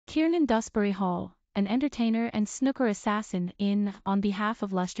Kiernan Dusbury Hall, an entertainer and snooker assassin on behalf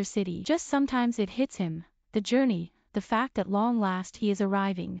of Leicester City. Just sometimes it hits him, the journey, the fact that long last he is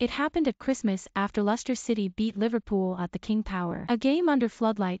arriving. It happened at Christmas after Leicester City beat Liverpool at the King Power. A game under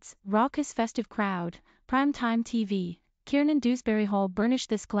floodlights, raucous festive crowd, prime-time TV. Kiernan Dusbury Hall burnished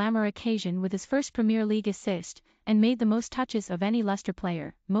this glamour occasion with his first Premier League assist, and made the most touches of any Leicester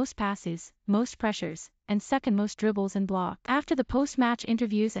player, most passes, most pressures, and second most dribbles and blocks. After the post-match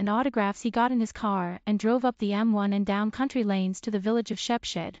interviews and autographs he got in his car and drove up the M1 and down country lanes to the village of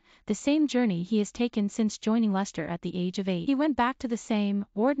Shepshed, the same journey he has taken since joining Leicester at the age of 8. He went back to the same,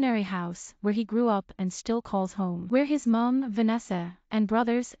 ordinary house, where he grew up and still calls home, where his mum, Vanessa, and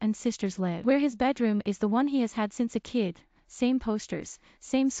brothers and sisters live, where his bedroom is the one he has had since a kid. Same posters,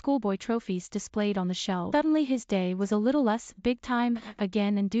 same schoolboy trophies displayed on the shelf. Suddenly his day was a little less big time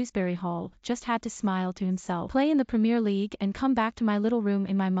again, and Dusbury Hall just had to smile to himself. Play in the Premier League and come back to my little room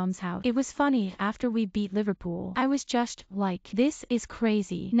in my mum's house. It was funny, after we beat Liverpool, I was just like, this is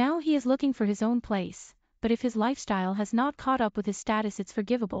crazy. Now he is looking for his own place. But if his lifestyle has not caught up with his status, it's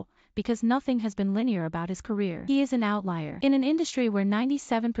forgivable, because nothing has been linear about his career. He is an outlier. In an industry where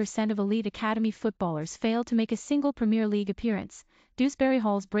 97% of elite academy footballers fail to make a single Premier League appearance, Dusbury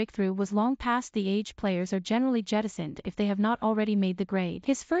Hall's breakthrough was long past the age players are generally jettisoned if they have not already made the grade.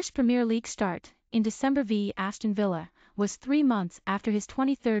 His first Premier League start, in December v Aston Villa, was 3 months after his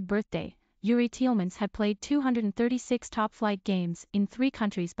 23rd birthday. Yuri Tielemans had played 236 top-flight games in 3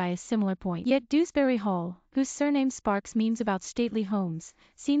 countries by a similar point. Yet Dusbury Hall, whose surname sparks memes about stately homes,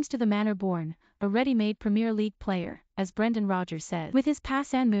 seems to the manner born, a ready-made Premier League player, as Brendan Rodgers said. With his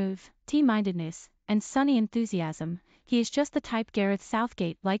pass and move, team-mindedness, and sunny enthusiasm, he is just the type Gareth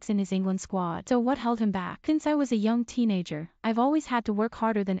Southgate likes in his England squad. So what held him back? Since I was a young teenager, I've always had to work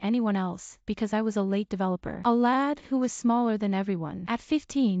harder than anyone else, because I was a late developer. A lad who was smaller than everyone. At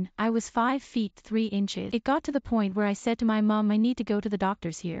 15, I was 5 feet 3 inches. It got to the point where I said to my mum, I need to go to the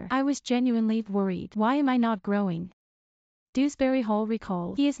doctors here. I was genuinely worried. Why am I not growing? Dusbury Hall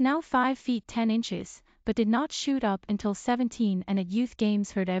recalled. He is now 5 feet 10 inches, but did not shoot up until 17 and at youth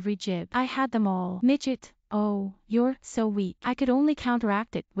games heard every jib. I had them all. Midget. Oh, you're so weak. I could only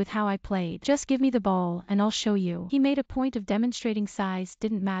counteract it with how I played. Just give me the ball and I'll show you. He made a point of demonstrating size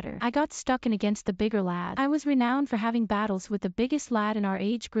didn't matter. I got stuck in against the bigger lad. I was renowned for having battles with the biggest lad in our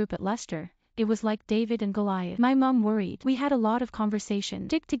age group at Leicester. It was like David and Goliath. My mum worried. We had a lot of conversation.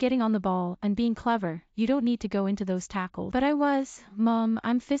 Stick to getting on the ball and being clever. You don't need to go into those tackles. But I was, Mum,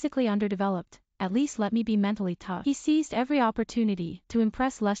 I'm physically underdeveloped. At least let me be mentally tough. He seized every opportunity to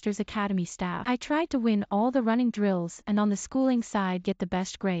impress Leicester's academy staff. I tried to win all the running drills and on the schooling side get the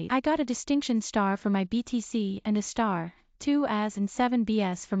best grade. I got a distinction star for my BTC and a star, 2As and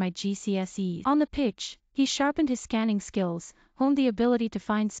 7BS for my GCSEs. On the pitch, he sharpened his scanning skills, honed the ability to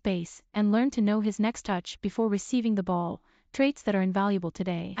find space, and learned to know his next touch before receiving the ball, traits that are invaluable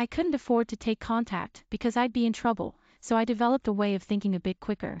today. I couldn't afford to take contact because I'd be in trouble, so I developed a way of thinking a bit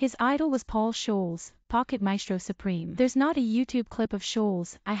quicker. His idol was Paul Scholes, pocket maestro supreme. There's not a YouTube clip of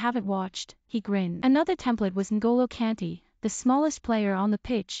Scholes I haven't watched, he grinned. Another template was N'Golo Kante, the smallest player on the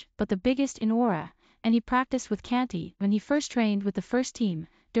pitch, but the biggest in aura, and he practiced with Kante when he first trained with the first team,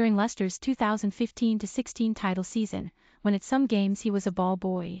 during Leicester's 2015-16 title season, when at some games he was a ball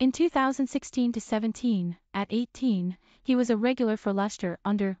boy. In 2016-17, at 18, he was a regular for Leicester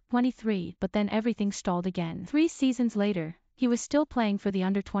under 23, but then everything stalled again. 3 seasons later, he was still playing for the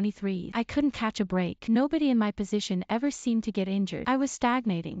under 23s. I couldn't catch a break. Nobody in my position ever seemed to get injured. I was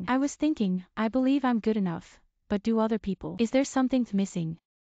stagnating. I was thinking, I believe I'm good enough, but do other people? Is there something missing?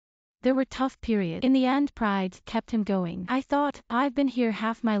 There were tough periods. In the end, pride kept him going. I thought, I've been here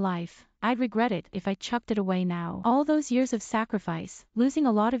half my life. I'd regret it if I chucked it away now. All those years of sacrifice, losing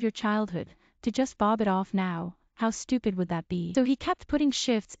a lot of your childhood, to just bob it off now. How stupid would that be? So he kept putting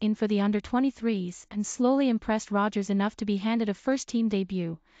shifts in for the under-23s and slowly impressed Rodgers enough to be handed a first-team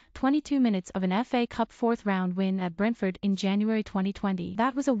debut, 22 minutes of an FA Cup 4th round win at Brentford in January 2020.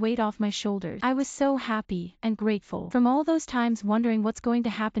 That was a weight off my shoulders. I was so happy and grateful. From all those times wondering what's going to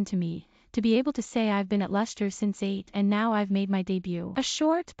happen to me, to be able to say I've been at Leicester since 8 and now I've made my debut. A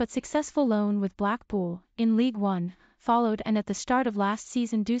short but successful loan with Blackpool, in League One, followed, and at the start of last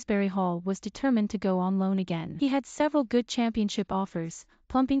season Dusbury Hall was determined to go on loan again. He had several good championship offers,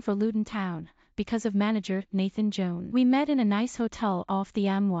 plumping for Luton Town, because of manager Nathan Jones. We met in a nice hotel off the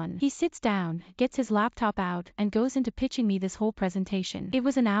M1. He sits down, gets his laptop out, and goes into pitching me this whole presentation. It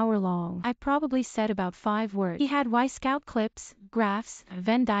was an hour long. I probably said about 5 words. He had Y-Scout clips, graphs,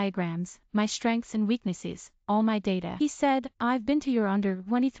 Venn diagrams, my strengths and weaknesses, all my data. He said, I've been to your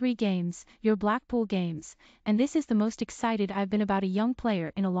under-23 games, your Blackpool games, and this is the most excited I've been about a young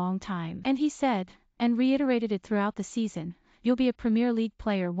player in a long time. And he said, and reiterated it throughout the season, you'll be a Premier League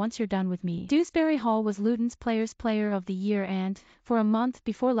player once you're done with me. Dusbury Hall was Luton's Players' Player of the Year and, for a month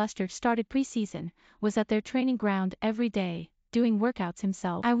before Leicester started pre-season, was at their training ground every day, doing workouts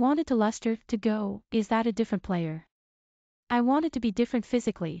himself. I wanted to Leicester to go, is that a different player? I wanted to be different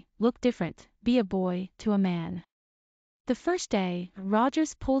physically, look different, be a boy to a man. The first day,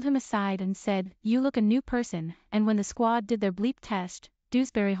 Rodgers pulled him aside and said, you look a new person, and when the squad did their bleep test,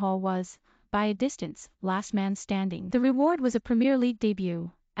 Dusbury Hall was, by a distance, last man standing. The reward was a Premier League debut,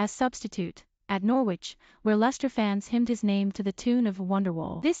 as substitute, at Norwich, where Leicester fans hymned his name to the tune of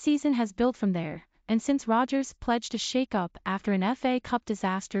Wonderwall. This season has built from there, and since Rodgers pledged to shake up after an FA Cup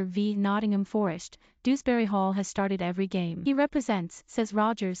disaster v Nottingham Forest, Dusbury Hall has started every game. He represents, says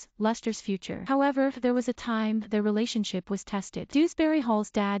Rodgers, Leicester's future. However, there was a time their relationship was tested. Dusbury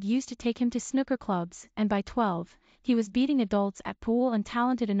Hall's dad used to take him to snooker clubs, and by 12, he was beating adults at pool and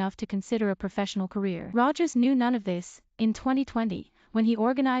talented enough to consider a professional career. Rodgers knew none of this. In 2020, when he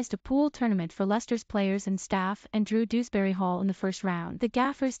organized a pool tournament for Leicester's players and staff and drew Dusbury Hall in the first round. The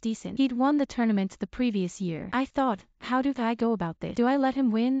gaffer's decent. He'd won the tournament the previous year. I thought, how do I go about this? Do I let him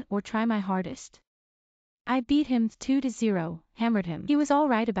win or try my hardest? I beat him 2-0, hammered him. He was all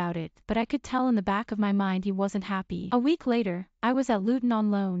right about it, but I could tell in the back of my mind he wasn't happy. A week later, I was at Luton on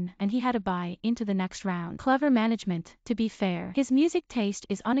loan and he had a bye into the next round. Clever management, to be fair. His music taste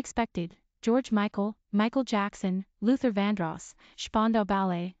is unexpected. George Michael, Michael Jackson, Luther Vandross, Spandau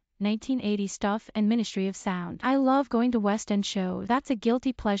Ballet, 1980 stuff and Ministry of Sound. I love going to West End shows. That's a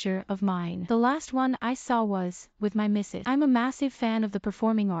guilty pleasure of mine. The last one I saw was with my missus. I'm a massive fan of the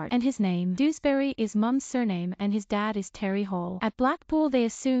performing art. And his name, Dusbury, is Mum's surname and his dad is Terry Hall. At Blackpool they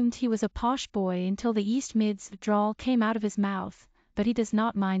assumed he was a posh boy until the East Mids drawl came out of his mouth. But he does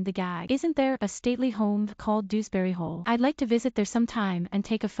not mind the gag. Isn't there a stately home called Dusbury Hall? I'd like to visit there sometime and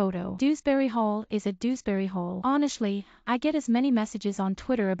take a photo. Dusbury Hall is at Dusbury Hall. Honestly, I get as many messages on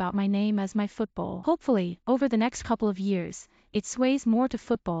Twitter about my name as my football. Hopefully, over the next couple of years, it sways more to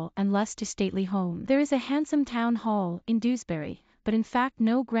football and less to stately home. There is a handsome town hall in Dewsbury, but in fact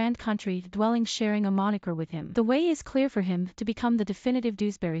no grand country dwelling sharing a moniker with him. The way is clear for him to become the definitive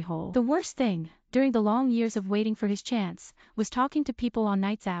Dewsbury Hall. The worst thing, during the long years of waiting for his chance, was talking to people on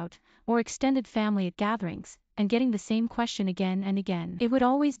nights out, or extended family at gatherings, and getting the same question again and again. It would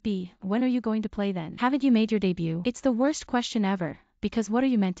always be, when are you going to play then? Haven't you made your debut? It's the worst question ever, because what are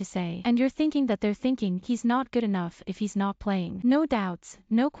you meant to say? And you're thinking that they're thinking he's not good enough if he's not playing. No doubts,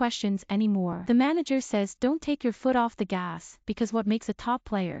 no questions anymore. The manager says don't take your foot off the gas, because what makes a top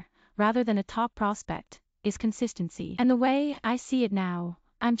player, rather than a top prospect, is consistency. And the way I see it now,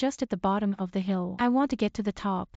 I'm just at the bottom of the hill. I want to get to the top.